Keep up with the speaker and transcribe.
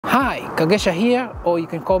Hi, Kagesha here, or you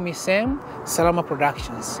can call me Sam, Salama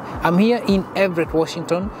Productions. I'm here in Everett,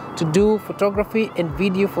 Washington to do photography and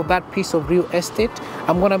video for that piece of real estate.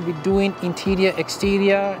 I'm gonna be doing interior,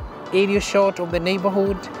 exterior, area shot of the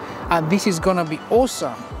neighborhood, and this is gonna be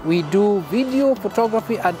awesome. We do video,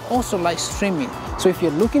 photography, and also live streaming. So if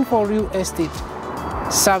you're looking for a real estate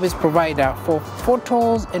service provider for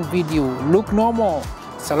photos and video, look no more.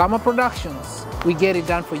 Salama Productions, we get it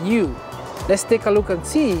done for you. Let's take a look and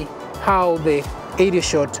see how the area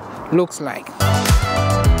shot looks like.